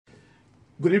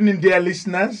Good evening, dear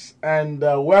listeners, and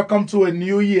welcome to a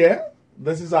new year.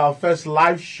 This is our first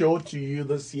live show to you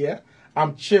this year.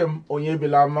 I'm Chim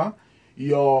Onyebilama,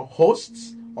 your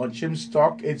host on Chim's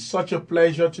Talk. It's such a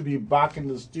pleasure to be back in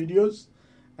the studios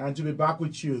and to be back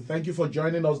with you. Thank you for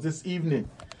joining us this evening.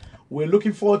 We're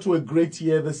looking forward to a great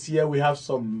year this year. We have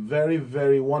some very,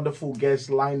 very wonderful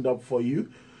guests lined up for you.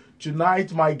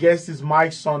 Tonight, my guest is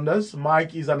Mike Saunders.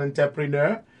 Mike is an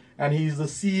entrepreneur, and he's the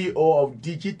CEO of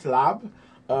DigitLab,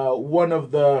 one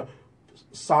of the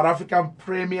South African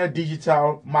premier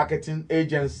digital marketing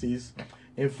agencies.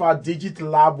 In fact,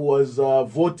 DigitLab was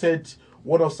voted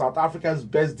one of South Africa's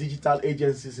best digital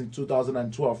agencies in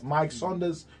 2012. Mike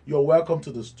Saunders, you're welcome to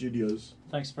the studios.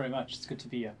 Thanks very much. It's good to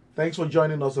be here. Thanks for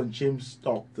joining us on Chim's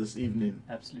Talk this evening.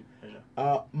 Absolute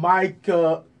pleasure. Mike,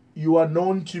 you are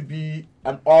known to be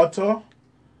an author,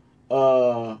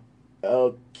 a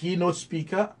keynote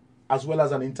speaker, as well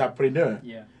as an entrepreneur.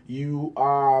 Yeah. You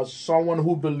are someone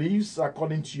who believes,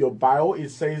 according to your bio, it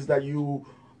says that you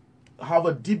have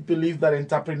a deep belief that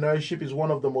entrepreneurship is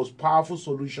one of the most powerful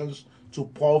solutions to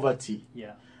poverty.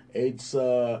 Yeah. It's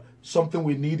something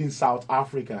we need in South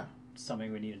Africa.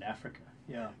 Something we need in Africa.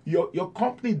 Yeah. Your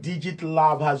company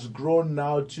DigitLab has grown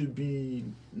now to be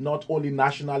not only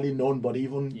nationally known, but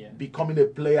even becoming a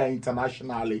player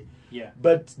internationally. Yeah.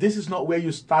 But this is not where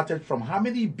you started from. How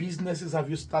many businesses have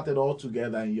you started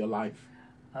altogether in your life?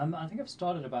 I think I've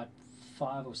started about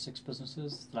 5 or 6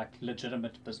 businesses, like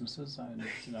legitimate businesses, and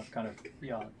I've kind of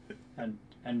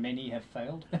and many have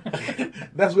failed.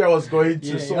 That's where I was going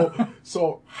to. Yeah,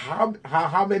 So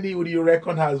how many would you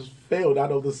reckon has failed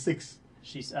out of the 6?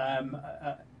 She's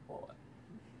at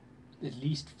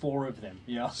least 4 of them.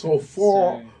 Yeah. So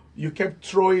 4. You kept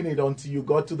throwing it until you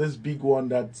got to this big one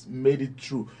that made it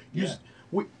through.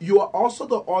 You are also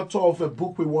the author of a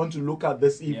book we want to look at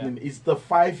this evening. It's the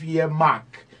 5-year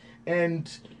mark.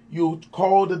 And you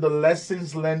called it The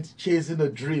Lessons Learned Chasing a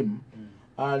Dream.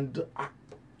 And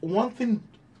one thing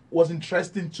was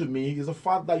interesting to me is the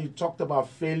fact that you talked about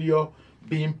failure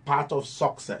being part of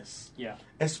success. Yeah.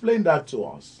 Explain that to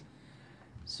us.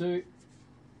 So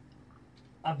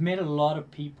I've met a lot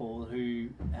of people who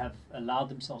have allowed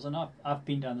themselves, and I've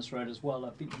been down this road as well,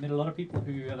 met a lot of people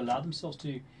who have allowed themselves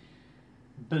to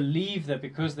believe that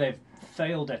because they've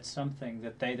failed at something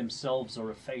that they themselves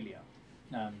are a failure.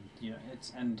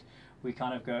 And we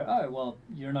kind of go, oh, well,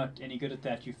 you're not any good at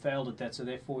that, you failed at that, so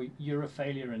therefore you're a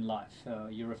failure in life,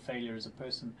 you're a failure as a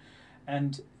person.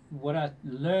 And what I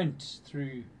learned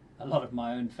through a lot of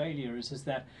my own failures is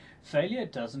that failure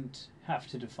doesn't have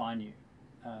to define you.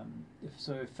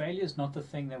 So failure is not the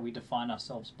thing that we define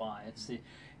ourselves by.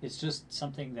 It's just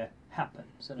something that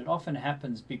happens, and it often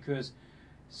happens because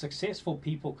successful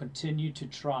people continue to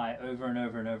try over and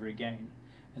over and over again.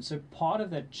 And so part of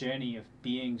that journey of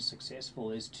being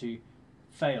successful is to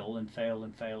fail and fail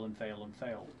and fail and fail and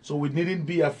fail. So we needn't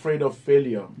be afraid of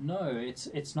failure. No,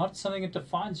 it's not something that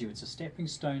defines you. It's a stepping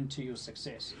stone to your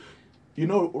success. You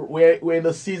know, we're in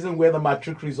a season where the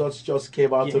matric results just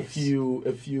came out a few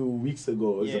weeks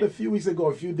ago. Is it a few weeks ago,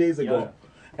 a few days ago?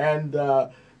 Yeah.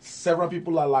 And several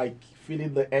people are like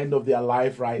feeling the end of their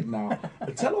life right now.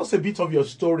 Tell us a bit of your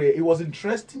story. It was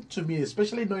interesting to me,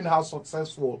 especially knowing how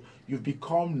successful you've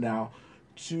become now,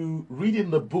 to read in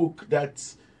the book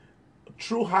that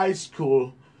through high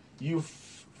school you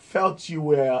felt you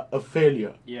were a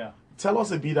failure. Yeah. Tell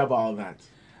us a bit about that.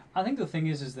 I think the thing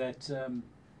is that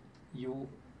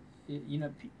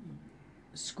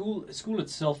school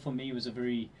itself for me was a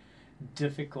very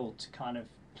difficult kind of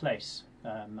place.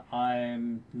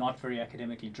 I'm not very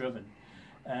academically driven,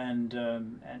 and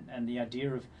the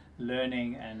idea of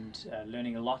learning and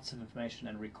learning lots of information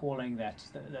and recalling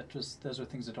those were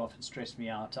things that often stressed me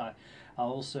out. I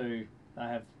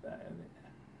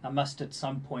must at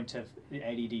some point have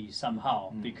ADD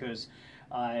somehow, because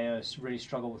I really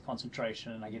struggle with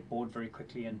concentration and I get bored very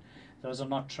quickly, and those are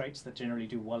not traits that generally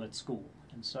do well at school.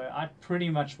 And so I pretty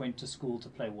much went to school to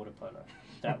play water polo.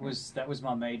 That was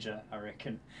my major, I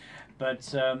reckon.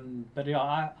 But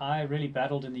I really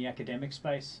battled in the academic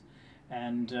space,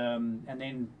 and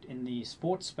then in the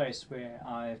sports space where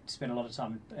I spent a lot of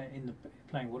time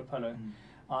playing water polo.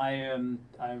 I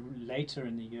later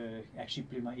in the year actually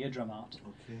blew my eardrum out,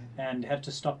 and had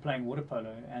to stop playing water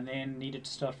polo, and then needed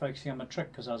to start focusing on my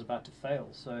trick because I was about to fail.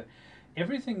 So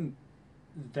everything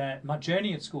that my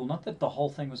journey at school, not that the whole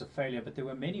thing was a failure, but there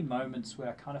were many moments where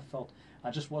I kind of felt I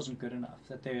just wasn't good enough.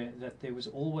 That there were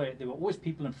always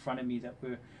people in front of me that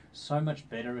were so much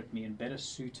better at me and better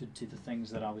suited to the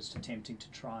things that I was attempting to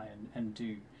try and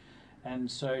do. And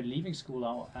so leaving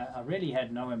school, I really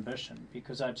had no ambition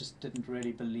because I just didn't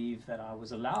really believe that I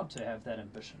was allowed to have that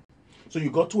ambition. So you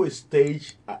got to a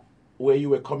stage where you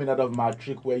were coming out of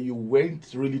matric where you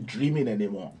weren't really dreaming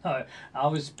anymore. No, I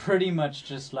was pretty much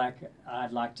just like,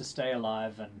 I'd like to stay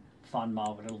alive and find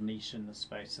my little niche in the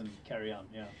space and carry on.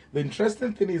 Yeah. The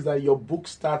interesting thing is that your book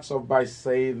starts off by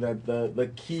saying that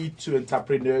the key to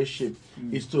entrepreneurship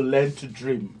is to learn to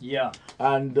dream. Yeah.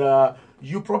 And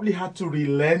you probably had to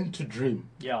relearn to dream.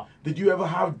 Yeah. Did you ever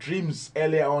have dreams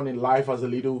earlier on in life as a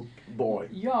little boy?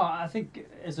 Yeah, I think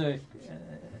as a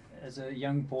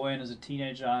young boy and as a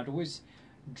teenager, I'd always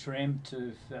dreamt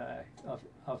of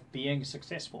being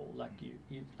successful, like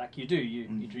you do.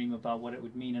 You dream about what it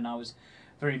would mean, and I was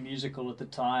very musical at the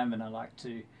time, and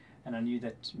I knew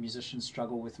that musicians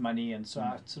struggle with money, and so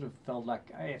I sort of felt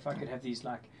like, hey, if I could have these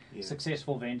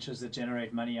successful ventures that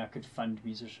generate money, I could fund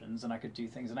musicians and I could do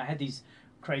things, and I had these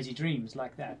crazy dreams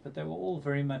like that, but they were all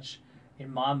very much,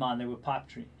 in my mind, they were pipe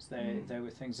dreams. They were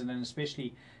things, and then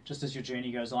especially just as your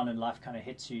journey goes on and life kind of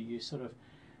hits you, you sort of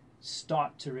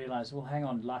start to realize, well, hang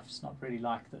on, life's not really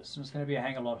like this, and it's going to be a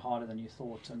hang a lot harder than you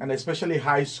thought. And especially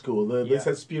high school, this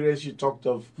experience you talked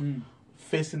of,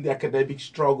 facing the academic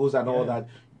struggles and all that,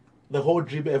 the whole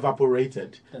dream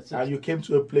evaporated. And you came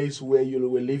to a place where you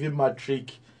were leaving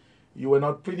matric, you were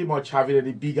not pretty much having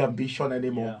any big ambition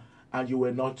anymore, and you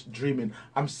were not dreaming.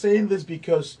 I'm saying this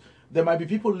because there might be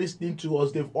people listening to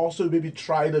us, they've also maybe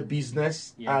tried a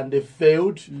business and they've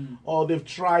failed, or they've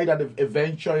tried a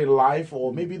venture in life,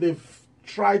 or maybe they've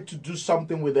tried to do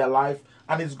something with their life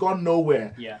and it's gone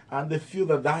nowhere, and they feel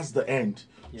that that's the end.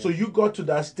 So you got to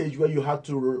that stage where you had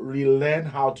to relearn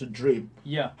how to dream,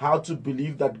 how to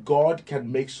believe that God can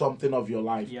make something of your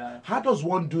life. How does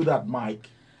one do that, Mike?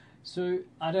 So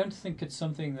I don't think it's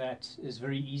something that is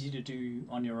very easy to do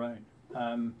on your own.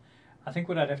 I think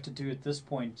what I'd have to do at this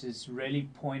point is really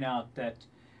point out that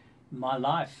my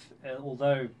life,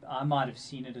 although I might have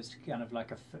seen it as kind of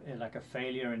like a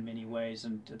failure in many ways,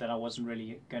 and that I wasn't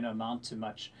really going to amount to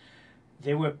much,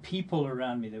 there were people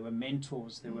around me, there were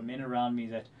mentors, there were men around me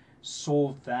that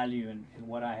saw value in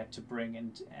what I had to bring,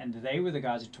 and they were the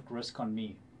guys who took risk on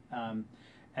me. And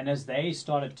as they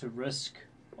started to risk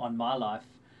on my life,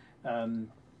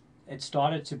 it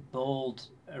started to build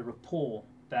a rapport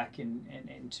back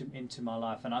into my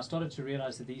life, and I started to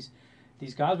realize that these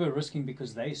guys were risking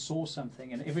because they saw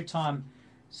something, and every time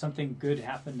something good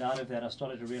happened out of that, I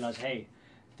started to realize, hey,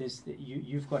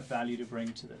 you've got value to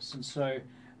bring to this. And so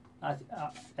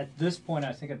at this point,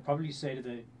 I think I'd probably say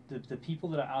to the people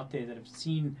that are out there that have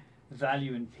seen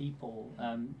value in people,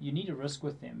 you need to risk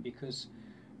with them, because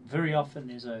very often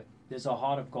there's a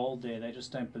heart of gold there. They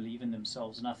just don't believe in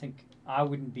themselves, and I think I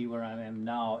wouldn't be where I am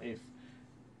now if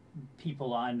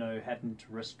people I know hadn't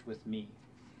risked with me.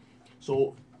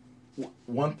 So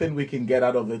one thing we can get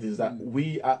out of it is that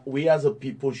we as a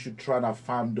people should try and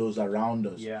affirm those around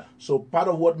us. So part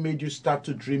of what made you start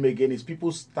to dream again is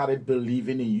people started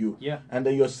believing in you. And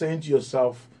then you're saying to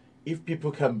yourself, if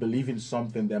people can believe in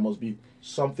something, there must be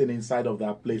something inside of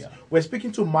that place. We're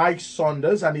speaking to Mike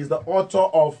Saunders, and he's the author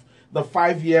of The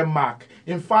 5-Year Mark.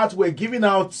 In fact, we're giving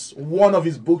out one of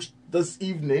his books this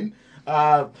evening.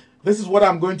 This is what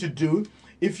I'm going to do.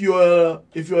 If you're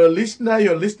a listener,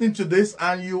 you're listening to this,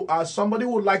 and you are somebody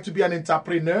who would like to be an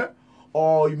entrepreneur,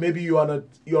 or maybe you're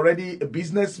already a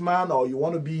businessman, or you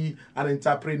want to be an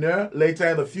entrepreneur later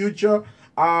in the future,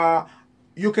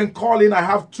 you can call in. I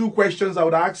have 2 questions I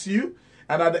would ask you,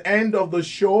 and at the end of the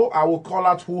show, I will call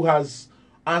out who has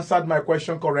answered my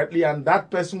question correctly, and that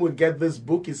person will get this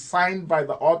book. It's signed by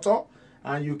the author,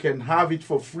 and you can have it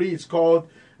for free. It's called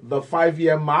The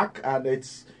 5-Year Mark, and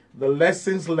it's the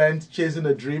lessons learned chasing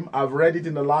a dream. I've read it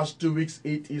in the last 2 weeks.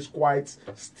 It is quite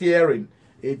stirring.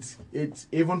 It's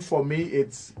even for me,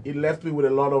 it left me with a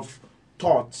lot of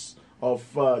thoughts of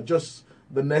just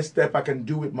the next step I can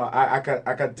do with I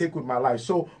can take with my life.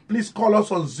 So please call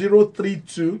us on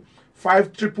 032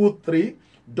 5333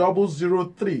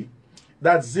 003.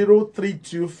 That's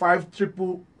 032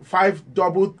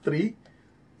 5333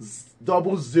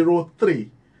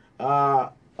 003.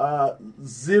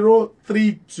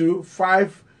 032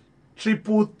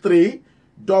 5333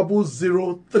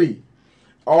 003.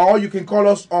 Or you can call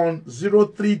us on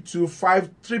 032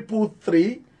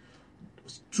 5333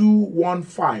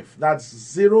 215.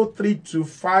 That's 032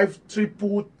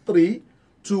 5333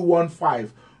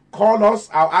 215. Call us.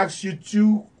 I'll ask you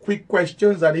 2 quick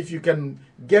questions, and if you can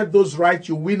get those right,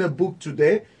 you win a book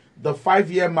today, The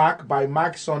 5-Year Mark by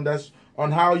Mark Saunders,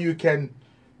 on how you can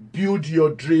build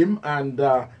your dream, and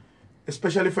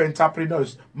especially for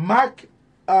entrepreneurs. Mark,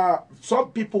 some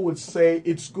people would say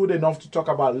it's good enough to talk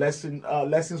about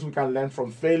lessons we can learn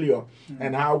from failure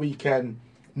and how we can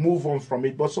move on from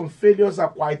it, but some failures are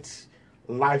quite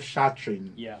life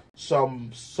shattering. Yeah.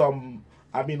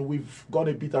 I mean, we've gone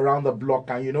a bit around the block,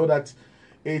 and you know that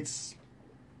it's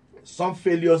some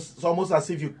failures. It's almost as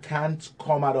if you can't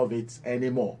come out of it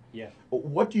anymore. Yeah.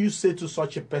 What do you say to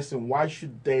such a person? Why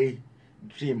should they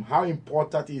dream? How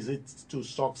important is it to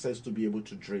success to be able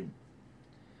to dream?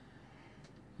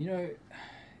 You know,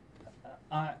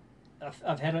 I've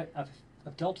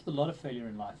dealt with a lot of failure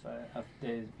in life.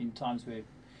 There's been times where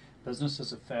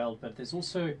businesses have failed, but there's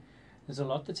a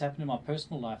lot that's happened in my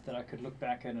personal life that I could look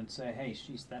back at and say, hey,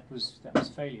 geez, that was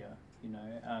failure. You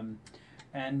know,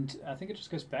 and I think it just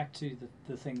goes back to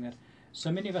the thing that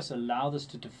so many of us allow this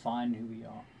to define who we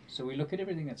are. So we look at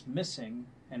everything that's missing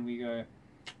and we go,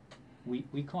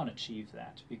 we can't achieve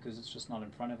that because it's just not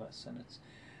in front of us,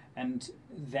 and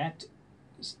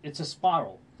it's a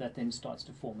spiral that then starts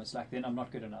to form. It's like, then I'm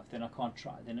not good enough, then I can't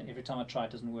try, then every time I try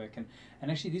it doesn't work, and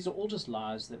actually these are all just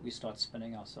lies that we start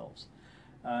spinning ourselves.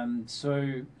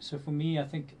 So for me, I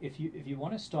think if you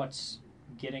want to start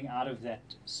getting out of that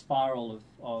spiral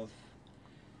of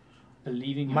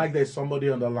believing. Mike, there's somebody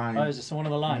on the line. Oh, is there someone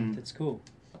on the line? That's cool.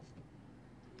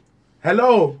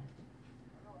 Hello.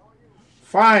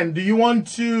 Fine. Do you want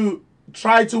to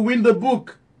try to win the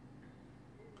book?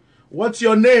 What's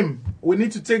your name? We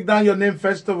need to take down your name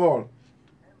first of all.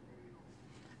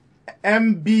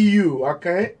 MBU,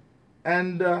 okay?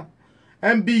 And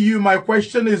MBU, my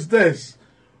question is this.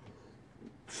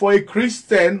 For a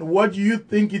Christian, what do you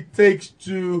think it takes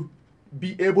to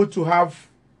be able to have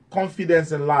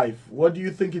confidence in life? What do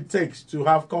you think it takes to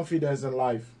have confidence in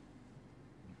life?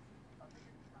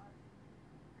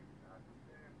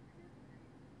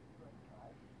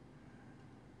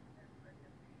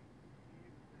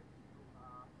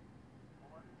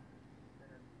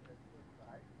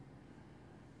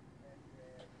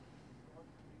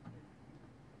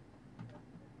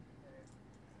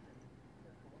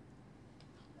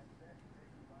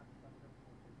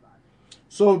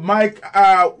 So, Mike,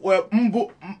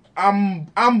 Ambu,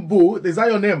 is that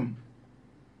your name?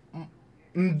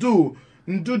 Ndu,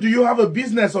 do you have a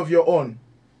business of your own?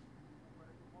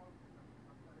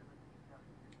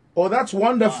 Oh, that's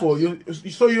wonderful.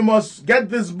 Nice. So you must get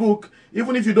this book,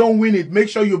 even if you don't win it, make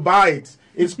sure you buy it.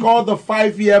 It's called The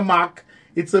 5-Year Mark.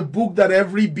 It's a book that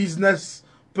every business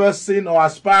person or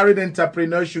aspiring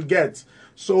entrepreneur should get.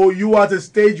 So you are at a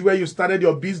stage where you started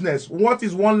your business. What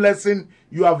is one lesson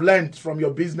you have learned from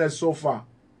your business so far?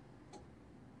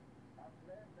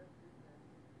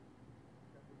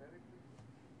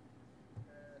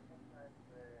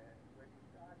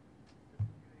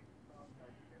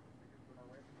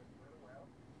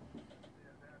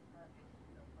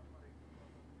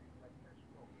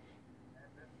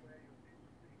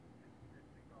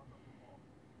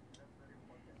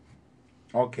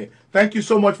 Okay. Thank you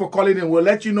so much for calling in. We'll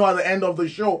let you know at the end of the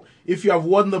show if you have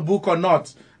won the book or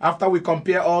not after we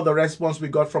compare all the response we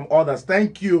got from others.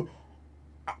 Thank you,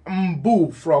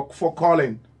 Mbu, for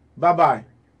calling. Bye-bye.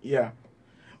 Yeah.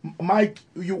 Mike,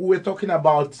 you were talking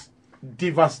about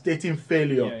devastating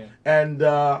failure and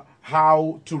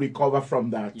how to recover from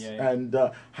that. And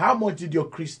how much did your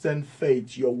Christian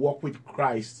faith, your walk with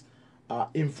Christ,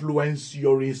 influence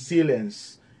your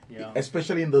resilience?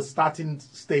 Especially in the starting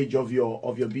stage of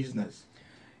your business.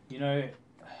 You know,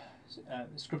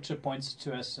 Scripture points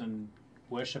to us and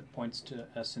worship points to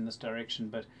us in this direction,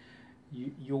 but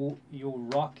your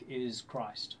rock is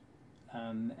Christ,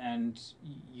 and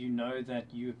you know that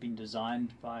you have been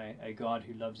designed by a God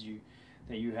who loves you,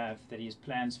 that He has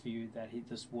plans for you, that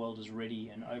this world is ready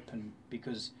and open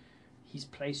because He's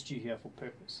placed you here for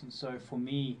purpose. And so for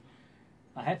me,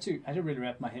 I had to really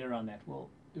wrap my head around that. Well,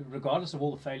 regardless of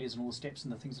all the failures and all the steps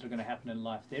and the things that are going to happen in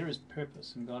life, there is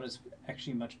purpose, and God is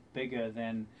actually much bigger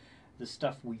than the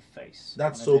stuff we face.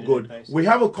 That's so good. Basis. We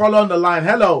have a caller on the line.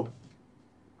 Hello.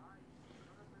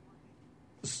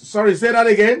 Sorry, say that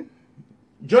again.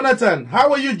 Jonathan,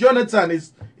 how are you, Jonathan?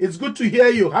 It's good to hear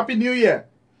you. Happy New Year.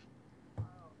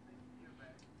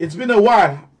 It's been a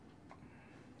while.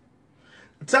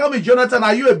 Tell me, Jonathan,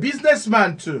 are you a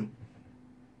businessman too?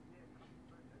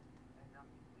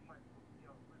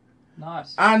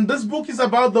 Nice. And this book is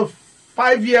about the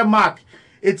 5-year mark.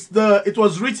 It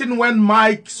was written when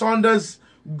Mike Saunders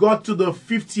got to the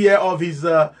 5th year of his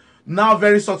now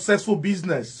very successful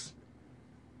business.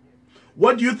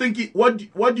 What do you think?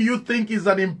 What do you think is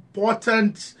an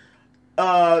important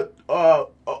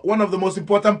one of the most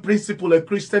important principles a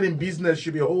Christian in business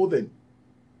should be holding?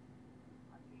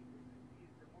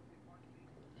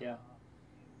 Yeah.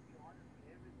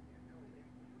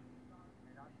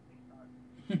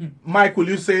 Mike, will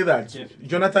you say that? Definitely.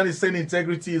 Jonathan is saying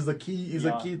integrity is the key.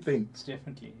 A key thing. It's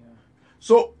definitely. Yeah.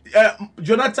 So,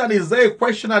 Jonathan, is there a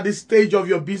question at this stage of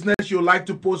your business you'd like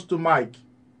to pose to Mike?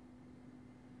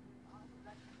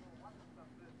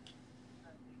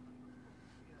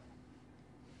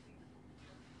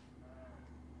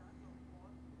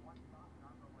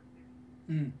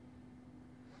 Mm.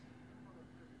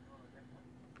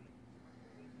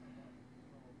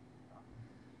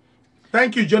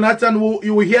 Thank you, Jonathan.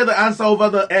 You will hear the answer over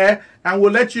the air, and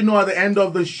we'll let you know at the end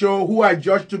of the show who I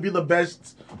judge to be the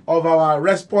best of our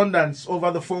respondents over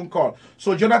the phone call.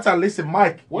 So, Jonathan, listen,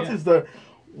 Mike, what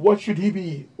should he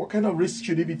be? What kind of risk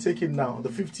should he be taking now, the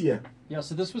fifth year? Yeah,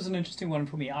 so this was an interesting one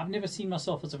for me. I've never seen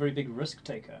myself as a very big risk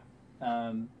taker,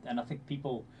 and I think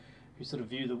people who sort of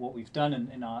view that what we've done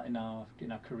in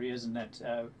our careers and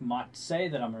that might say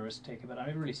that I'm a risk taker, but I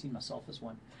never really seen myself as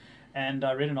one. And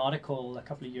I read an article a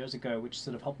couple of years ago which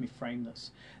sort of helped me frame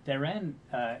this. They ran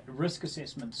risk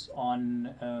assessments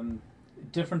on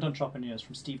different entrepreneurs,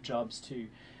 from Steve Jobs to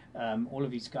all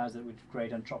of these guys that were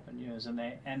great entrepreneurs,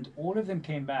 and all of them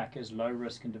came back as low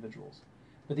risk individuals.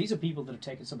 But these are people that have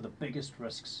taken some of the biggest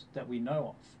risks that we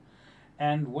know of.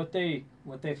 And what they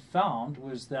found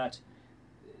was that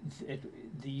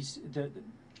the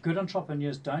good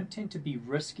entrepreneurs don't tend to be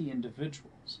risky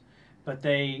individuals, but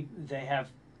they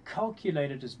have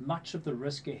calculated as much of the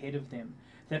risk ahead of them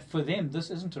that for them this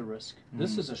isn't a risk.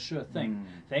 This is a sure thing.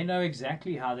 They know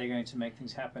exactly how they're going to make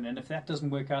things happen, and if that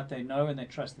doesn't work out, they know and they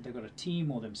trust that they've got a team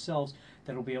or themselves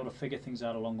that'll be able to figure things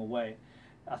out along the way.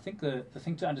 I think the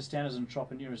thing to understand as an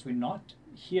entrepreneur is we're not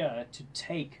here to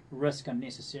take risk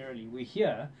unnecessarily. We're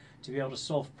here to be able to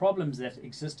solve problems that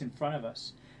exist in front of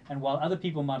us. And while other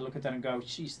people might look at that and go,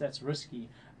 geez, that's risky,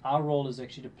 our role is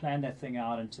actually to plan that thing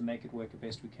out and to make it work the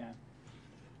best we can.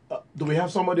 Do we have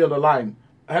somebody on the line?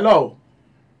 Hello?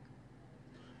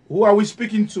 Who are we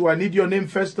speaking to? I need your name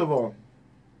first of all.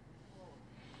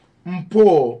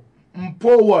 Mpo.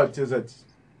 Mpo what is it?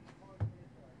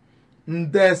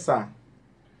 Ndesa.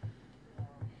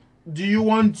 Do you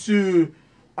want to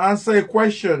answer a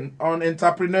question on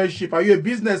entrepreneurship? Are you a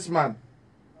businessman?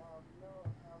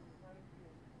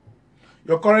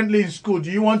 You're currently in school. Do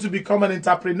you want to become an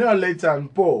entrepreneur later,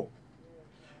 Mpo?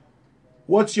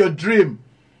 What's your dream?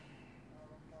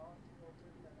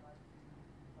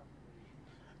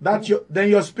 Then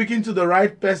you're speaking to the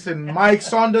right person. Mike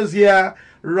Saunders here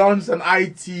runs an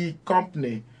IT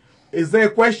company. Is there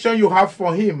a question you have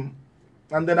for him?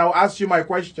 And then I'll ask you my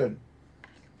question.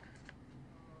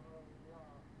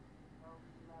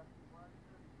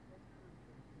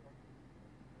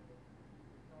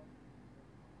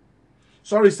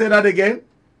 Sorry, say that again.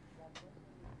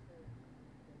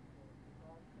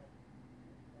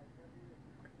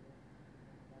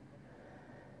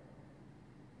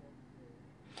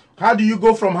 How do you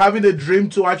go from having a dream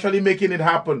to actually making it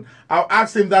happen? I'll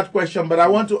ask him that question, but I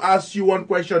want to ask you one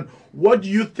question. What do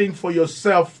you think for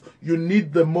yourself you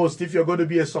need the most if you're going to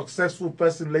be a successful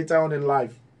person later on in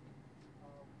life?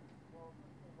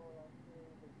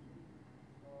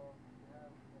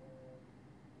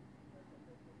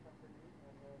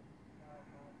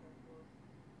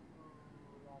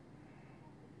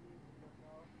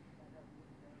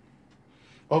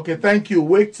 Okay, thank you.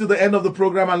 Wait till the end of the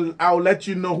program and I'll let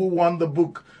you know who won the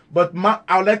book. But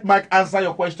I'll let Mike answer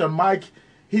your question. Mike,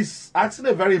 he's asking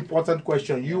a very important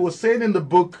question. You were saying in the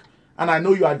book, and I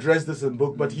know you addressed this in the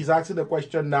book, but he's asking the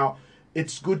question now.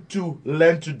 It's good to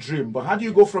learn to dream. But how do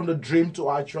you go from the dream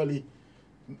to actually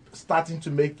starting to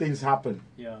make things happen?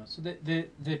 Yeah, so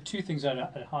the two things I'd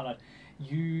highlight.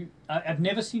 I've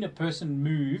never seen a person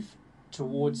move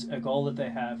towards a goal that they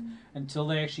have until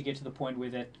they actually get to the point where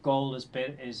that goal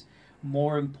is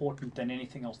more important than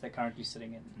anything else they're currently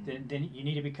sitting in. Then you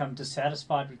need to become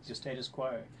dissatisfied with your status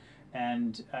quo,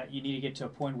 and you need to get to a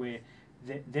point where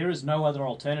there is no other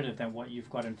alternative than what you've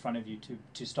got in front of you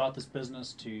to start this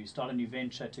business, to start a new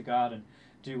venture, to go out and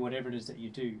do whatever it is that you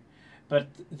do. But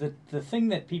the thing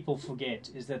that people forget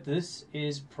is that this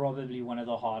is probably one of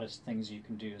the hardest things you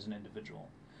can do as an individual.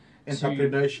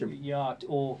 Entrepreneurship.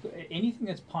 Or anything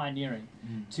that's pioneering.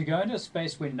 To go into a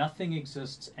space where nothing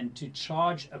exists and to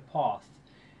charge a path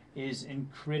is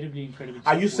incredibly tough.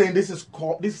 Are you saying this is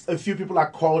a few people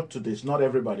are called to this, not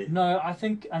everybody? No, I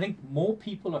think more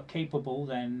people are capable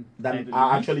than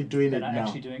are actually doing it now.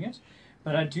 Actually doing it.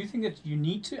 But I do think that you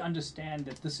need to understand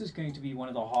that this is going to be one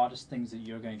of the hardest things that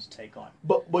you're going to take on.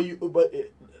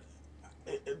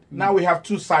 Now we have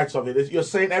two sides of it. You're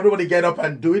saying everybody get up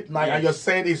and do it now, and you're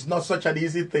saying it's not such an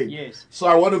easy thing. Yes. So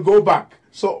I want to go back.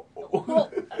 So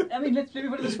well, I mean, let me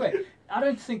put it this way. I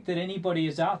don't think that anybody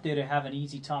is out there to have an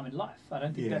easy time in life. I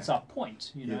don't think that's our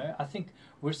point. You know, I think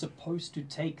we're supposed to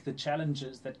take the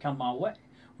challenges that come our way.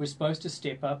 we're supposed to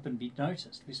step up and be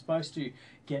noticed. We're supposed to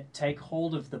take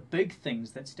hold of the big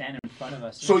things that stand in front of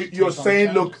us. So you're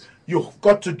saying, look, you've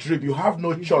got to dream. You have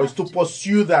no choice to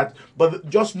pursue that, but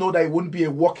just know that it wouldn't be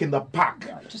a walk in the park.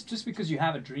 Yeah, just because you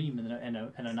have a dream and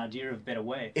an idea of a better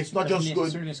way, it's not just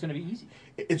necessarily it's going to be easy.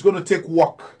 It's going to take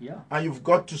work. Yeah. And you've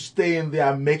got to stay in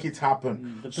there and make it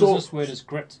happen. The business word is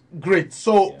grit. Great.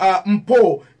 So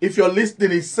Mpo, if you're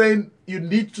listening, is saying you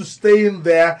need to stay in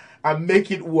there and make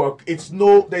it work. There's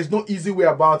no easy way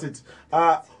about it.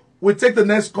 We'll take the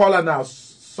next caller now.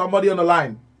 Somebody on the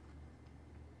line.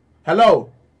 Hello.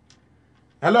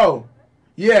 Hello.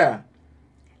 Yeah.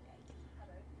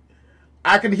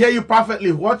 I can hear you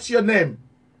perfectly. What's your name?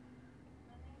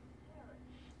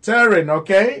 Taryn,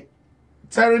 okay.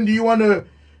 Taryn,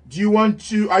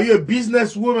 are you a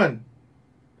businesswoman?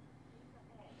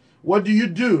 What do you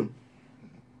do?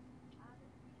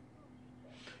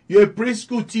 You're a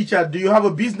preschool teacher. Do you have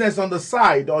a business on the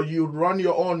side, or you run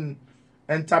your own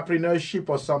entrepreneurship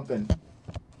or something?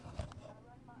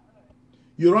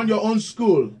 You run your own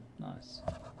school. Nice.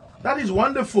 That is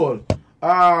wonderful.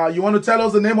 You want to tell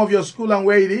us the name of your school and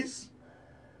where it is?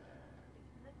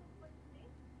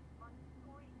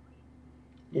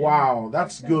 Yeah. Wow,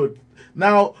 that's good.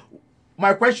 Now,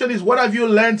 my question is, what have you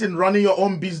learned in running your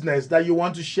own business that you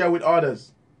want to share with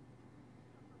others?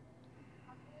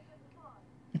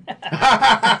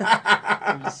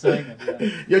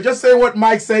 You're just saying what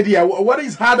Mike said here. What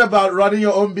is hard about running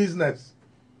your own business?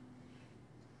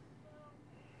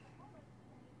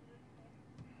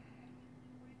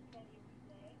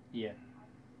 Yeah.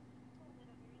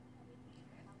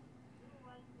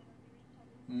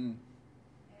 Mm.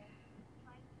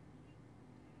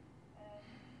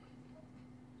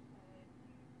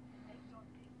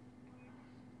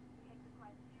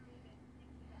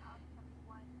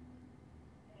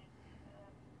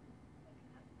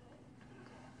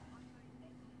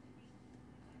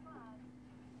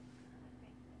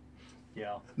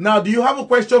 Yeah. Now, do you have a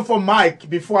question for Mike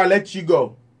before I let you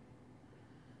go?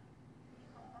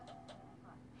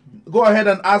 Go ahead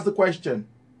and ask the question.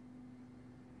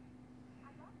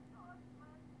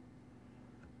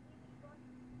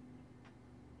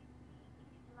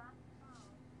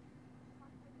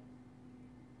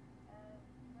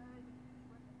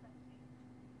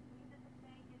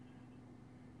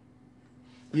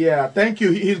 Yeah, thank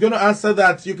you. He's going to answer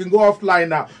that. You can go offline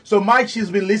now. So, Mike, she's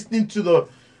been listening to the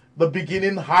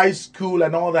beginning, high school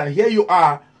and all that. Here you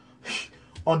are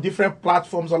on different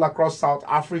platforms all across South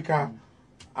Africa.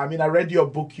 I mean, I read your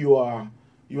book. You are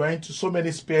into so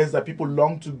many spheres that people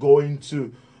long to go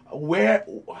into. Where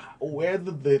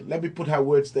did let me put her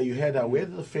words that you heard her. Where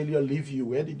did the failure leave you?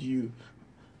 Where did you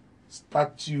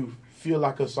start to feel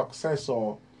like a success?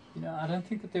 Or I don't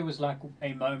think that there was like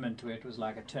a moment where it was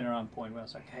like a turnaround point where I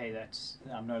was like, hey,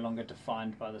 I'm no longer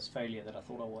defined by this failure that I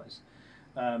thought I was.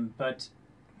 But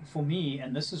for me,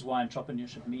 and this is why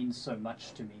entrepreneurship means so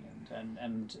much to me,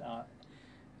 and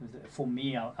for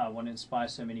me, I want to inspire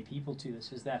so many people to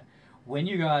this, is that when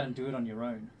you go out and do it on your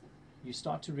own, you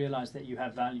start to realize that you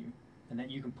have value and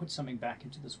that you can put something back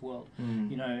into this world.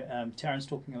 Taryn's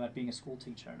talking about being a school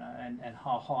teacher and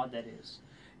how hard that is.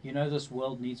 This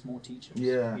world needs more teachers.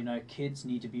 Yeah. Kids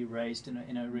need to be raised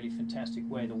in a really fantastic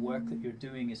way. The work that you're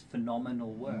doing is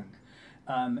phenomenal work.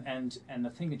 And the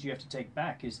thing that you have to take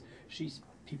back is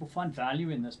people find value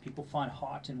in this. People find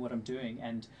heart in what I'm doing,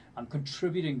 and I'm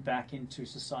contributing back into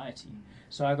society.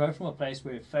 So I go from a place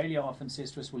where failure often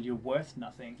says to us, well, you're worth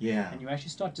nothing. Yeah. And you actually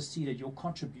start to see that your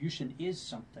contribution is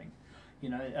something.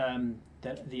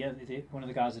 That one of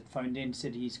the guys that phoned in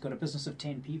said he's got a business of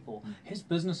 10 people. His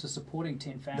business is supporting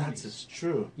 10 families. That's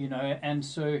true. And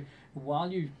so while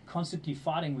you're constantly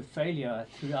fighting with failure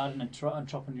throughout an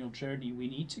entrepreneurial journey, we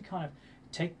need to kind of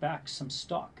take back some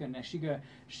stock and actually go,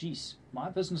 geez, my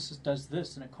business does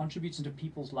this and it contributes into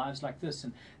people's lives like this,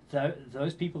 and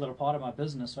those people that are part of my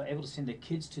business are able to send their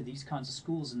kids to these kinds of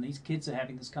schools, and these kids are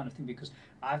having this kind of thing because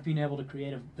I've been able to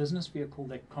create a business vehicle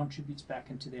that contributes back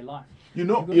into their life. There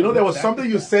was something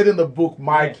you said in the book,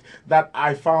 Mike, that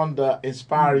I found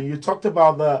inspiring. You talked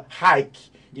about the hike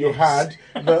you had.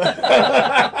 That's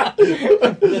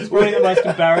probably the most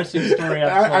embarrassing story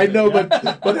I've told. I know, but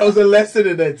there was a lesson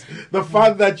in it. The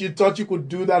fact that you thought you could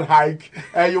do that hike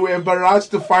and you were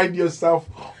embarrassed to find yourself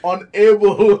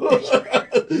unable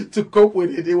to cope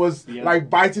with it. It was like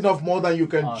biting off more than you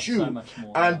can chew. So much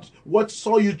more, and what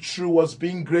saw you through was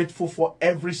being grateful for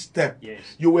every step. Yes.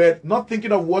 You were not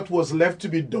thinking of what was left to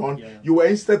be done. Yeah. You were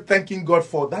instead thanking God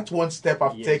for that one step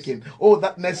I've taken. Oh,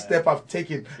 that next step I've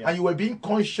taken. Yeah. And you were being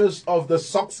conscious of the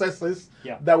successes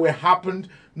Yeah. that were happened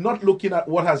not looking at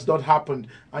what has not happened.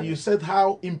 And you said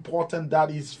how important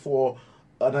that is for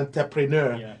an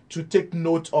entrepreneur to take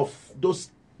note of those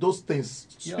things.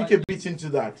 Speak a bit into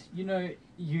that. You know,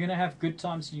 you're going to have good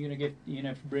times and you're going to get, you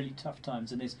know, really tough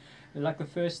times. And there's, like the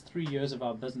first 3 years of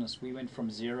our business, we went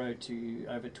from 0 to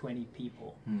over 20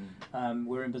 people.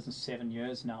 We're in business 7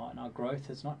 years now, and our growth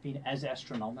has not been as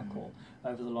astronomical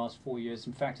over the last 4 years.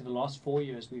 In fact, in the last 4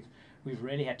 years, we've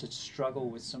really had to struggle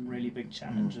with some really big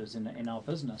challenges in our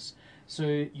business.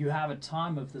 So you have a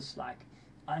time of this like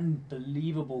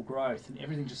unbelievable growth, and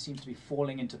everything just seems to be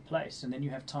falling into place. And then you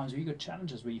have times where you got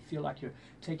challenges where you feel like you're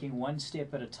taking one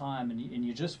step at a time, and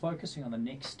you're just focusing on the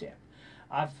next step.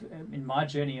 I've, in my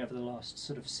journey over the last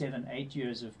sort of 7-8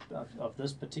 years of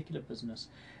this particular business,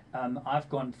 I've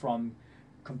gone from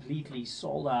completely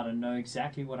sold out and know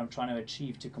exactly what I'm trying to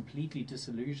achieve to completely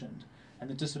disillusioned. And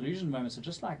the disillusioned moments are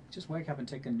just wake up and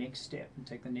take the next step and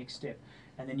take the next step.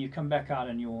 And then you come back out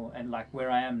and like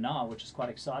where I am now, which is quite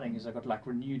exciting, is I've got like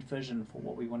renewed vision for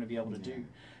what we want to be able to do.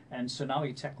 And so now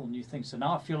we tackle new things. So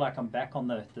now I feel like I'm back on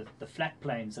the flat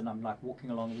plains, and I'm like walking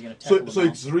along and we're going to tackle So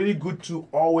it's really good to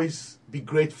always be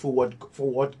grateful for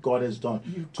what God has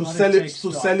done. To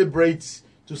celebrate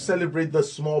the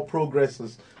small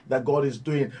progresses that God is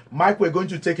doing. Mike, we're going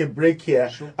to take a break here.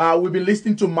 Sure. We'll be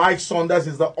listening to Mike Saunders.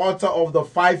 He's the author of The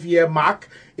 5-Year Mark.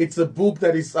 It's a book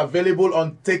that is available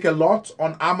on Take-A-Lot,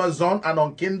 on Amazon, and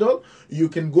on Kindle. You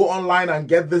can go online and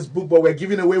get this book, but we're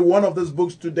giving away one of those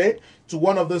books today to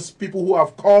one of those people who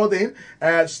have called in.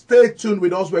 Stay tuned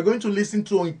with us. We're going to listen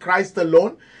to In Christ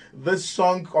Alone. This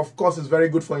song, of course, is very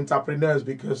good for entrepreneurs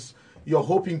because your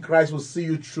hope in Christ will see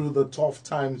you through the tough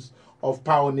times of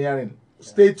pioneering.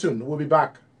 Stay tuned. We'll be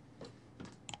back.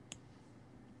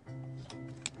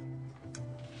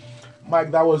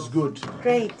 Mike, that was good.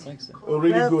 Great. Thanks.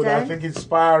 Really Well good. done. I think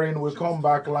inspiring. We'll come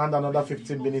back, land another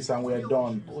 15 minutes, and we're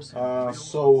done.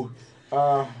 Awesome.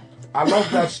 I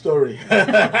love that story.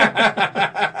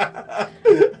 I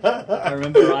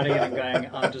remember writing it and going,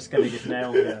 I'm just going to get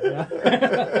nailed here.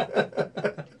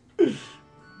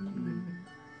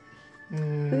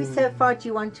 Who so far do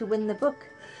you want to win the book?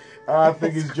 I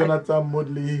think it's Jonathan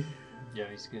Mudley. Yeah,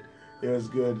 he's good. It was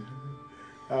good.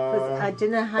 'Cause I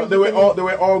don't know how they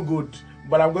were all good,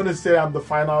 but I'm going to say I'm the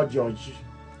final judge.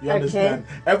 You understand?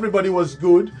 Everybody was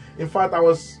good. In fact,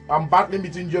 I'm battling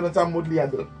between Jonathan Mudley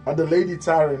and the lady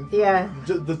Taryn. Yeah.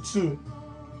 The two.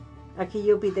 Okay,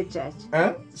 you'll be the judge.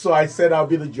 So I said I'll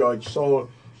be the judge. So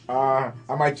I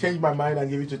might change my mind and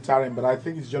give it to Taryn, but I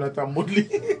think it's Jonathan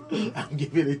Mudley. I'm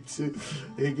giving it to.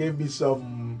 He gave me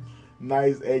some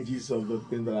nice edges of the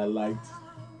thing that I liked.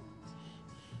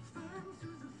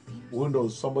 Who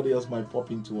knows? Somebody else might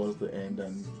pop in towards the end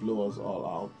and blow us all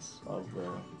out of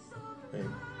thing.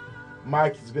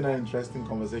 Mike, it's been an interesting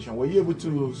conversation. Were you able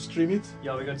to stream it?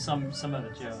 Yeah, we got some of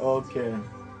it, yeah. Okay.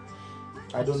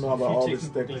 I don't know about all this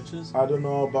glitches. I don't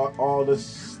know about all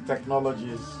this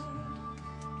technologies.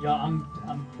 Yeah,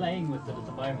 I'm playing with it at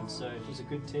the moment, so it was a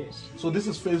good test. So this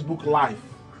is Facebook Live.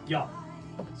 Yeah.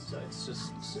 So it's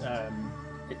just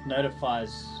it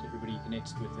notifies everybody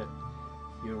connected with it.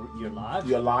 You're live.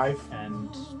 You're live.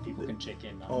 And people can check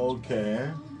in.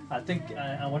 Okay. I think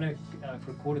I want to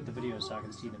record the video so I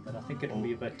can see them, but I think it'll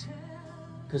be a bit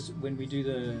because when we do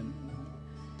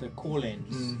the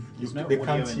call-ins, there's no they audio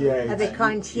can't in hear the it. They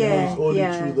can't hear. It's only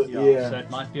Yeah. through the yeah, so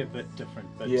it might be a bit different,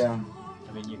 but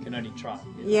I mean you can only try.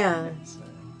 You know? Yeah. So,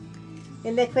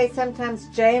 In that way, sometimes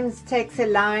James takes a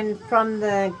line from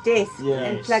the desk Yes.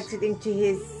 and plugs it into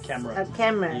his Camera.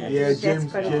 camera. Yeah. Yeah, That's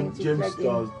James got a thing to plug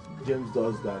in. James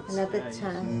does that. Another Yeah,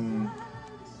 time.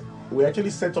 We actually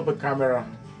set up a camera,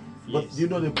 but Yes. you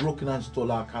know they've broken and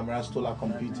stole our cameras, stole our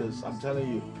computers. I'm telling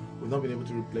you, we've not been able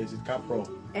to replace it. Capro.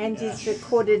 And his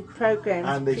recorded programs.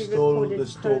 And they stole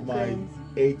pre-recorded my programs.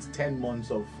 8-10 months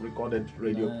of recorded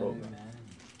radio no, program. man.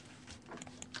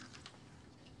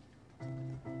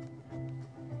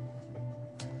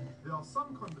 There are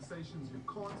some conversations you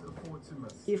can't afford to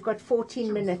miss. You've got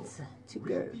 14 minutes to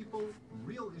go. Real people,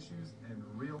 real issues, and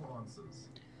real answers.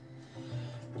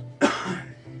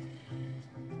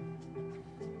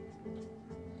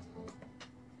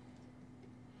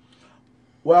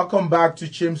 Welcome back to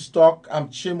Chim's Talk. I'm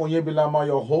Chim Onyebilama,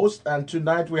 your host, and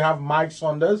tonight we have Mike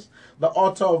Saunders, the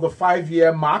author of The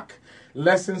 5-Year Mark,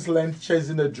 Lessons Learned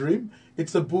Chasing a Dream.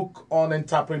 It's a book on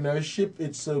entrepreneurship.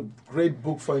 It's a great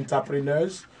book for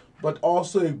entrepreneurs, but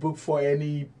also a book for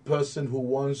any person who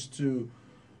wants to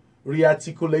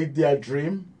rearticulate their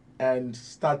dream and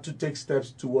start to take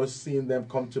steps towards seeing them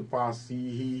come to pass.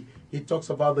 He talks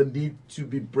about the need to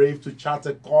be brave, to chart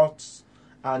a course,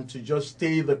 and to just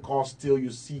stay the course till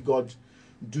you see God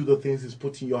do the things He's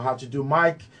put in your heart to do.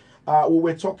 Mike, we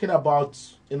were talking about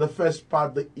in the first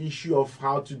part the issue of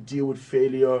how to deal with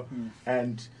failure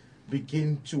and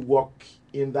begin to work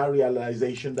in that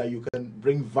realization that you can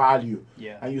bring value.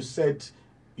 Yeah. And you said,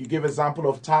 you gave example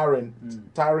of Taryn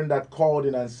that called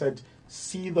in and said,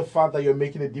 see the fact that you're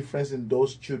making a difference in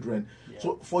those children. Yeah.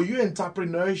 So for you,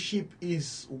 entrepreneurship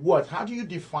is what? How do you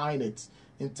define it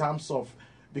in terms of,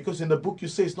 because in the book you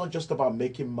say it's not just about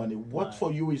making money. What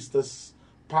for you is this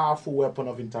powerful weapon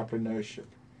of entrepreneurship?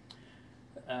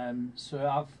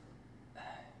 So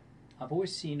I've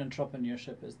always seen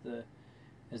entrepreneurship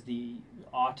as the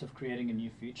art of creating a new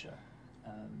future.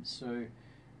 So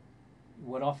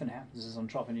what often happens is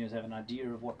entrepreneurs have an idea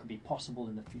of what could be possible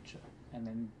in the future, and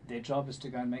then their job is to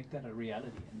go and make that a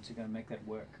reality and to go and make that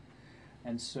work.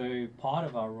 And so part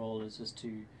of our role is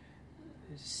to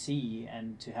see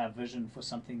and to have vision for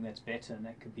something that's better and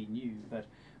that could be new, but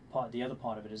the other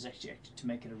part of it is actually to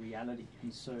make it a reality.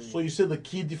 And so you say the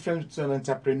key difference between an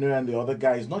entrepreneur and the other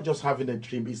guy is not just having a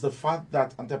dream, it's the fact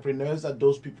that entrepreneurs are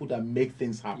those people that make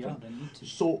things happen. yeah, they need to.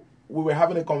 So we were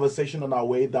having a conversation on our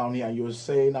way down here, and you were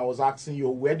saying, I was asking you,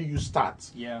 where do you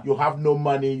start? Yeah. You have no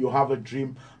money, you have a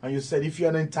dream, and you said if you're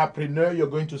an entrepreneur, you're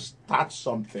going to start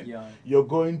something. Yeah. You're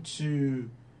going to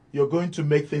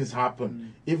make things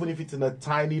happen, even if it's in a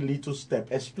tiny little step.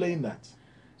 Explain that.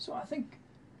 So I think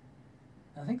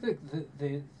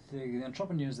the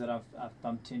entrepreneurs that I've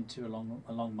bumped into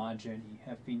along my journey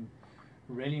have been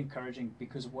really encouraging,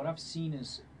 because what I've seen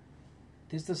is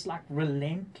there's this like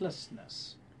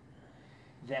relentlessness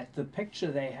that the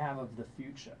picture they have of the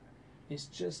future is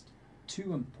just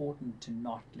too important to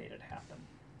not let it happen.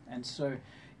 And so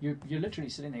you're literally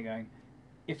sitting there going,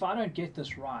 if I don't get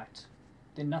this right,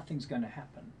 then nothing's going to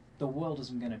happen. The world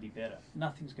isn't going to be better.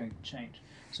 Nothing's going to change.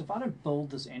 So if I don't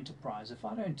build this enterprise, if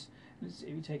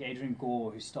you take Adrian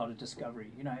Gore, who started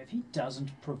Discovery, if he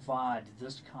doesn't provide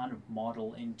this kind of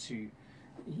model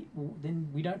then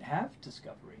we don't have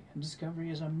Discovery. And Discovery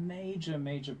is a major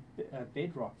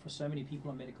bedrock for so many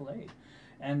people on medical aid.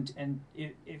 And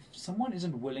if someone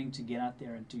isn't willing to get out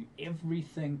there and do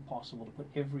everything possible to put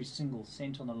every single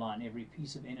cent on the line, every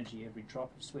piece of energy, every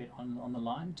drop of sweat on the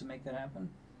line to make that happen,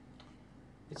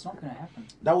 it's not going to happen.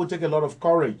 That would take a lot of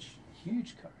courage.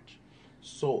 Huge courage.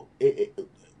 So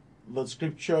the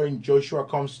scripture in Joshua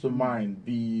comes to mind,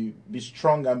 be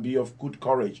strong and be of good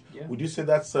courage. Yeah. Would you say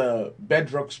that's a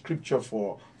bedrock scripture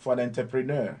for an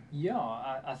entrepreneur? Yeah,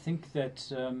 I think that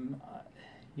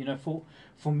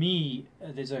for me,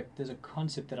 there's a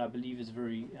concept that I believe is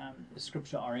very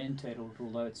scripture orientated,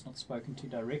 although it's not spoken to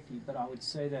directly. But I would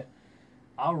say that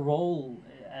our role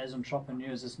as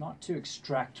entrepreneurs is not to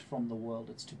extract from the world;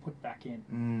 it's to put back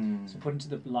in. It's to put into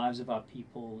the lives of our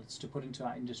people. It's to put into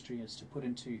our industry. It's to put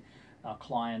into our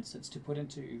clients. It's to put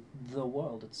into the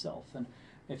world itself. And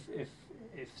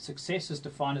if success is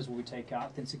defined as what we take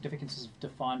out, then significance is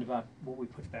defined about what we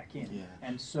put back in. Yeah.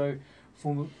 And so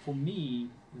for me,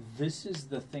 this is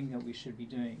the thing that we should be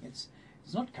doing. It's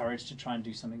not courage to try and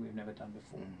do something we've never done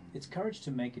before. It's courage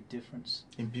to make a difference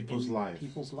in people's lives.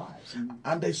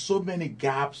 And there's so many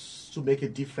gaps to make a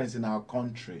difference in our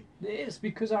country. There is,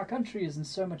 because our country is in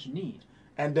so much need.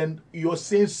 And then you're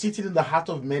saying sitting in the heart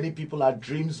of many people are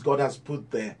dreams God has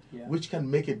put there, Yeah. which can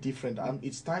make a difference. And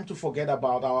it's time to forget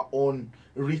about our own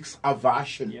risk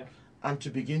aversion and to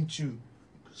begin to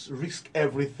risk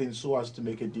everything so as to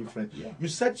make a difference. Yeah. You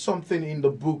said something in the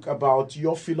book about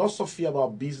your philosophy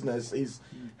about business is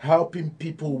helping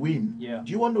people win. Yeah.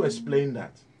 Do you want to explain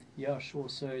that? Yeah, sure.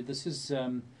 So this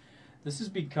has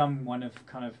become one of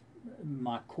kind of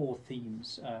my core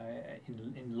themes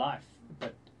in life,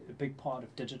 but a big part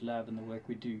of Digital Lab and the work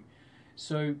we do.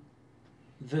 So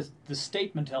the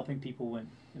statement helping people win,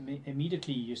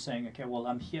 immediately you're saying, okay, well,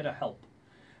 I'm here to help.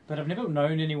 But I've never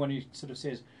known anyone who sort of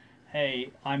says,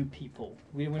 hey, I'm people.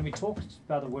 When we talk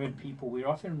about the word people, we're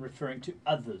often referring to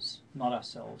others, not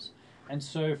ourselves. And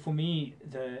so for me,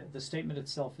 the statement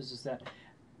itself is that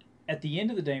at the end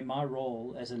of the day, my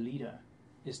role as a leader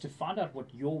is to find out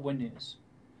what your win is,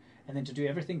 and then to do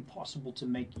everything possible to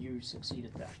make you succeed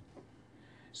at that.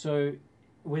 So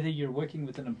whether you're working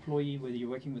with an employee, whether you're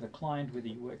working with a client, whether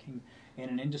you're working in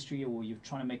an industry, or you're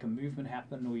trying to make a movement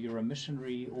happen, or you're a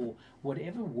missionary, or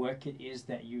whatever work it is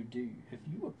that you do, if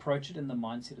you approach it in the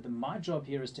mindset of my job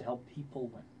here is to help people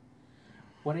win,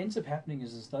 what ends up happening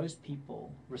is those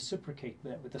people reciprocate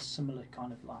that with a similar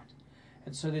kind of light.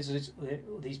 And so there's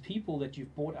these people that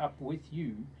you've brought up with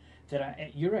you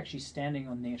that you're actually standing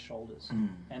on their shoulders.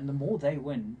 And the more they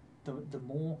win, the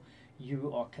more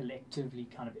you are collectively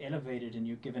kind of elevated, and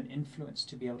you're given influence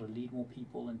to be able to lead more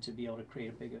people and to be able to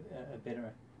create a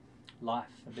better life,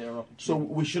 a better opportunity. So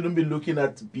we shouldn't be looking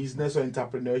at business or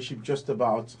entrepreneurship just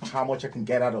about how much I can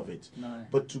get out of it, No.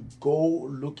 but to go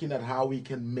looking at how we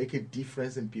can make a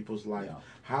difference in people's life, Yeah.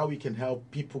 how we can help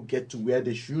people get to where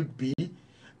they should be,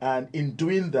 and in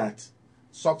doing that,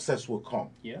 success will come.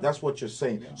 Yeah. That's what you're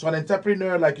saying. Yeah. So an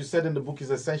entrepreneur, like you said in the book, is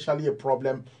essentially a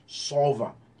problem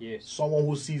solver. Yes. Someone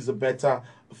who sees a better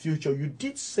future. You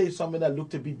did say something that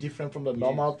looked a bit different from the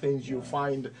normal things you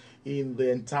find in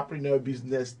the entrepreneur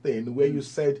business thing, where you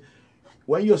said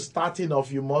when you're starting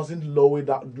off, you mustn't lower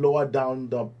down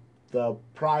the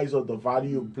price or the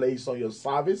value you place on your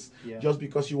service just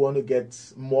because you want to get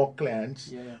more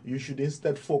clients. Yeah. You should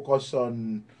instead focus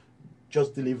on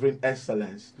just delivering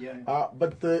excellence. Yeah.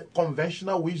 But the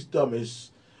conventional wisdom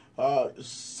is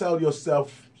sell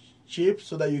yourself cheap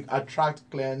so that you attract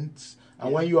clients,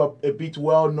 and when you are a bit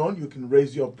well known, you can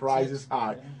raise your prices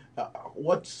high.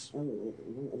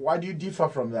 Why do you differ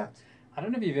from that? I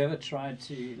don't know if you've ever tried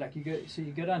to, like, you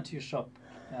go down to your shop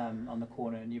on the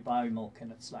corner and you buy milk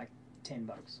and it's like $10,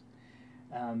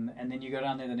 and then you go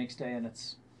down there the next day and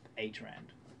it's £8,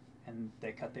 and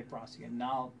they cut their price again.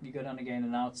 Now you go down again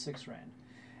and now it's £6,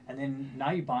 and then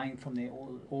now you're buying from there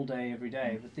all day every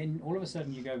day. But then all of a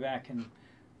sudden you go back and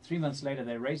 3 months later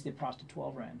they raise their price to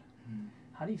 £12.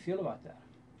 How do you feel about that?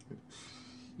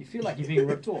 You feel like you're being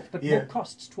ripped off, but milk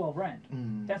costs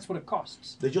 £12. That's what it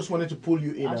costs. They just wanted to pull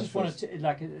you in. I just wanted to,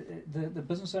 like, the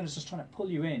business owner's just trying to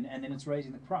pull you in, and then it's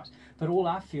raising the price. But all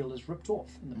I feel is ripped off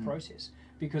in the process,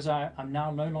 because I'm now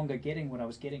no longer getting what I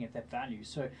was getting at that value.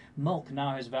 So milk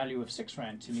now has value of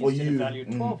 £6 to me instead of value of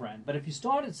 £12. But if you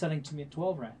started selling to me at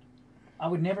 £12, I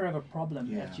would never have a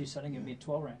problem at you selling at me at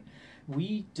 £12.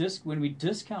 When we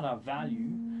discount our value,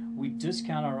 we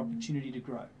discount our opportunity to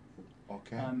grow.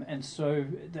 Okay. And so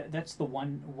that's the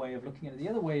one way of looking at it. The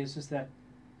other way is that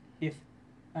if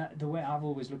the way I've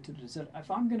always looked at it is that if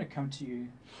I'm going to come to you.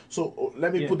 So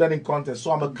let me put that in context.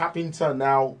 So I'm a carpenter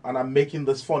now, and I'm making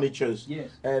these furnitures.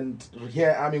 Yes. And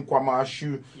here I'm in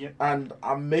Kwamashu, and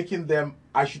I'm making them.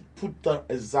 I should put the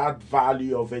exact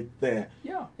value of it there.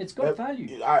 Yeah, it's got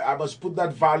value. I must put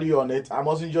that value on it. I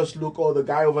mustn't just look, oh, the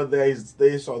guy over there is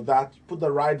this or that. Put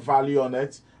the right value on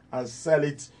it and sell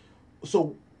it.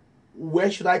 So where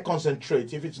should I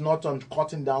concentrate if it's not on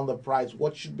cutting down the price?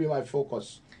 What should be my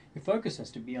focus? Your focus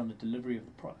has to be on the delivery of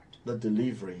the product. The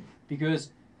delivery.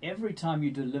 Because every time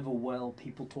you deliver well,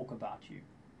 people talk about you.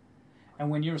 And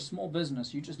when you're a small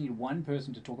business, you just need one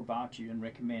person to talk about you and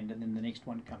recommend, and then the next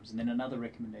one comes, and then another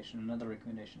recommendation, another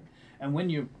recommendation. And when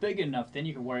you're big enough, then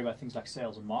you can worry about things like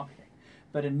sales and marketing.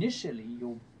 But initially,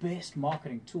 your best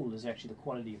marketing tool is actually the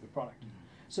quality of the product.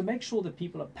 So make sure that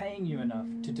people are paying you enough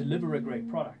to deliver a great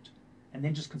product, and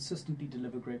then just consistently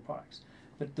deliver great products.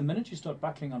 But the minute you start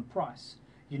buckling on price,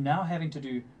 you're now having to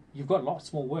do, you've got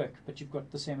lots more work, but you've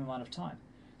got the same amount of time.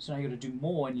 So now you've got to do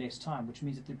more in less time, which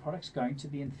means that the product's going to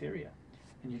be inferior.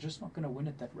 And you're just not going to win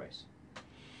at that race.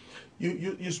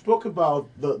 You spoke about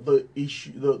the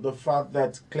issue, the fact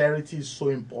that clarity is so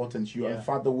important. In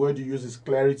fact, the word you use is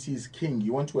clarity is king.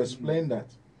 You want to explain that?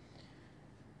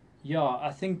 Yeah,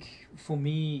 I think for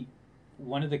me,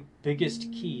 one of the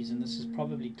biggest keys, and this is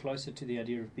probably closer to the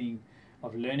idea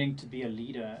of learning to be a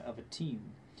leader of a team,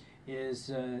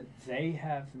 is they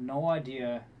have no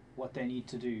idea what they need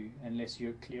to do unless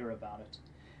you're clear about it.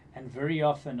 And very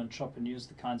often entrepreneurs are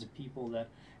the kinds of people that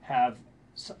have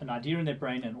an idea in their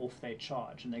brain and off they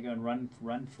charge, and they go and run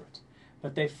for it.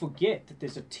 But they forget that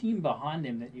there's a team behind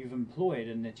them that you've employed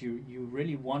and that you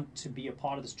really want to be a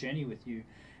part of this journey with you.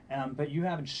 But you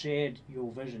haven't shared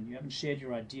your vision, you haven't shared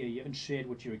your idea, you haven't shared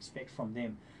what you expect from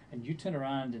them. And you turn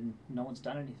around and no one's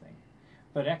done anything.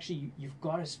 But actually, you've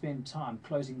got to spend time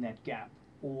closing that gap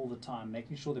all the time,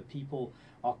 making sure that people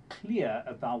are clear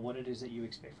about what it is that you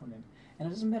expect from them. And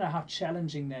it doesn't matter how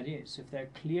challenging that is. If they're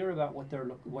clear about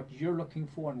what you're looking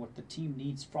for and what the team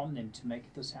needs from them to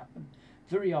make this happen,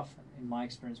 very often, in my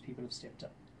experience, people have stepped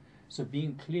up. So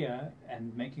being clear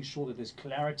and making sure that there's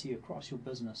clarity across your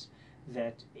business,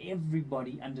 that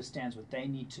everybody understands what they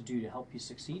need to do to help you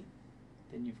succeed,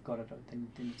 then you've got it. Then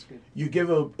it's good. You gave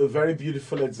a very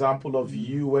beautiful example of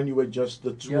you when you were just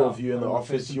the two of you in the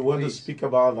office. You want to speak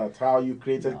about that, how you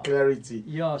created clarity.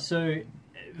 Yeah, so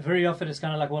very often it's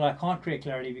kind of like, well, I can't create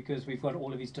clarity because we've got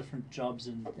all of these different jobs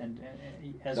and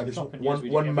as that is entrepreneurs,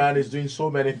 one man is doing so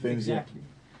many things. Exactly.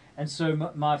 And so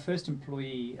my first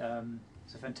employee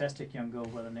is a fantastic young girl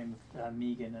by the name of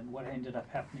Megan, and what ended up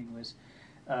happening was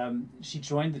she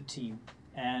joined the team,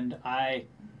 and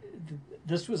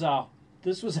this was our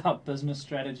business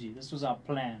strategy. This was our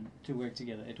plan to work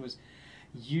together. It was,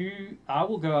 I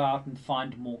will go out and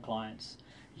find more clients.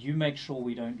 You make sure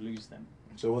we don't lose them.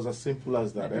 So it was as simple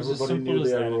as that. It was as Everybody simple knew as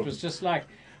their that. role. It was just like,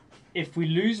 if we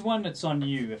lose one, it's on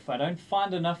you. If I don't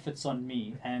find enough, it's on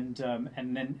me. And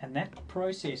that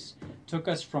process took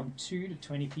us from 2 to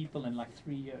 20 people in like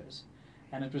 3 years.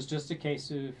 And it was just a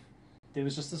case of, there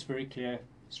was just this very clear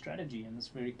strategy and this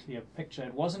very clear picture.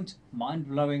 It wasn't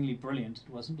mind-blowingly brilliant. It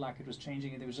wasn't like it was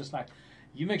changing it. It was just like,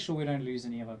 you make sure we don't lose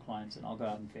any of our clients, and I'll go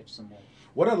out and fetch some more.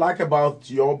 What I like about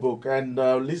your book, and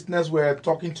listeners, we're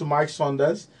talking to Mike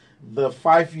Saunders, the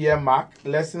 5-year mark,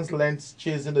 Lessons Learned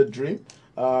Chasing a Dream.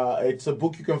 It's a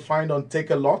book you can find on Take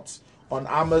a Lot, on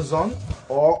Amazon,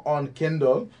 or on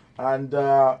Kindle. And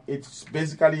it's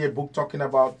basically a book talking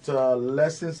about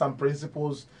lessons and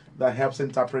principles that helps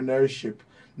entrepreneurship.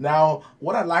 Now,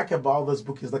 what I like about this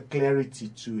book is the clarity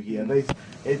too here.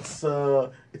 It's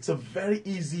a very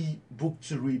easy book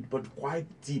to read, but quite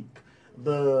deep.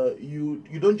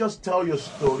 You don't just tell your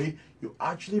story, you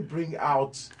actually bring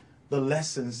out the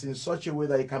lessons in such a way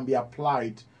that it can be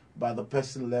applied by the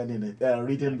person learning it,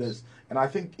 reading this. And I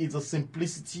think it's a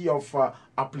simplicity of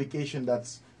application that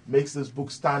makes this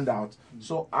book stand out.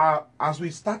 So as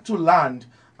we start to land,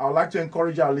 I would like to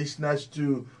encourage our listeners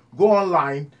to go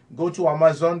online, go to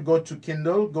Amazon, go to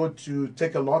Kindle, go to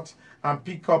Take a Lot, and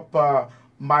pick up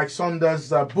Mike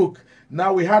Saunders' book.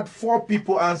 Now, we had 4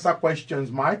 people answer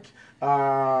questions, Mike,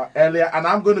 earlier, and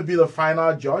I'm going to be the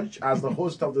final judge as the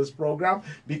host of this program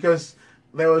because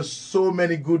there were so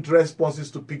many good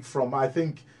responses to pick from. I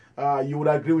think you would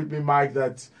agree with me, Mike,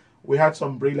 that we had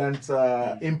some brilliant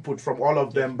input from all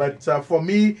of them. But for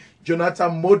me,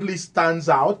 Jonathan Modley stands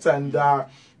out, and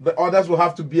the others will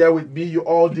have to bear with me. You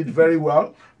all did very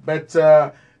well. But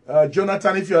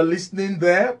Jonathan, if you're listening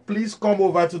there, please come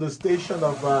over to the station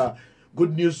of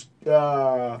Good News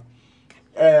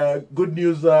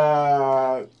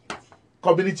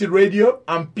Community Radio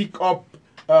and pick up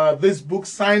this book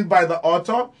signed by the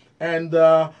author. And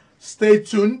stay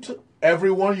tuned,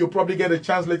 everyone. You'll probably get a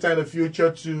chance later in the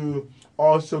future to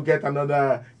also get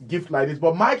another gift like this.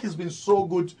 But Mike, it's been so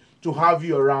good to have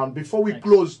you around. Before we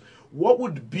close, what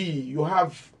would be,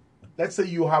 let's say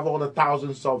you have all the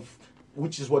thousands of,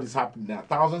 which is what is happening now,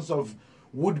 thousands of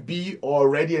would-be or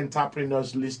already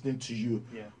entrepreneurs listening to you.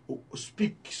 Yeah.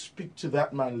 Speak to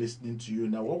that man listening to you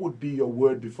now. What would be your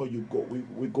word before you go?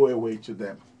 We go away to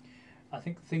them. I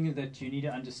think the thing that you need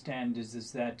to understand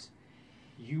is that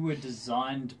you were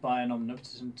designed by an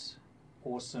omnipotent,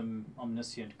 awesome,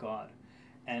 omniscient God.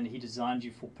 And he designed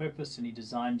you for purpose, and he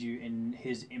designed you in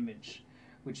his image,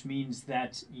 which means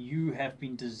that you have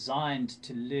been designed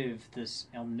to live this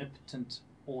omnipotent,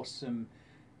 awesome,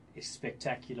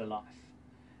 spectacular life.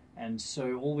 And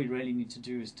so all we really need to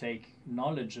do is take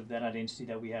knowledge of that identity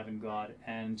that we have in God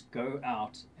and go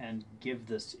out and give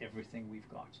this everything we've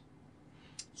got.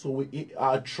 So we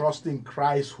are trusting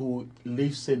Christ who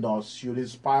lives in us should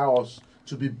inspire us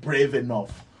to be brave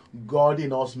enough. God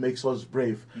in us makes us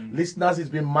brave. Listeners, it's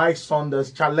been Mike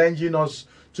Saunders challenging us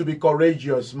to be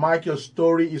courageous. Mike, your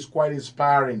story is quite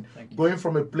inspiring. Going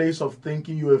from a place of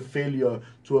thinking you're a failure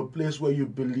to a place where you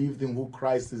believed in who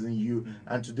Christ is in you,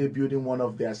 and today building one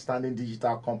of the outstanding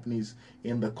digital companies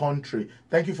in the country.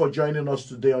 Thank you for joining us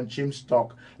today on Chim's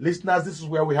Talk. Listeners, this is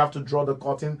where we have to draw the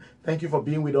curtain. Thank you for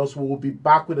being with us. We will be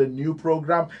back with a new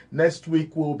program. Next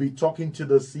week, we'll be talking to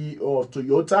the CEO of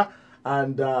Toyota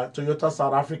and Toyota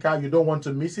South Africa. You don't want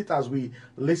to miss it as we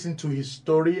listen to his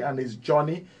story and his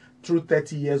journey through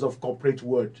 30 years of corporate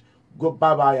world. Go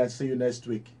bye-bye and see you next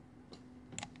week.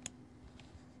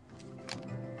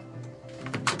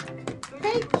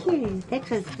 Thank you. That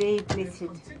was very blessed.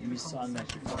 Let me sign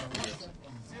that.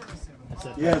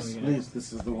 Yes, please.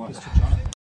 This is the one.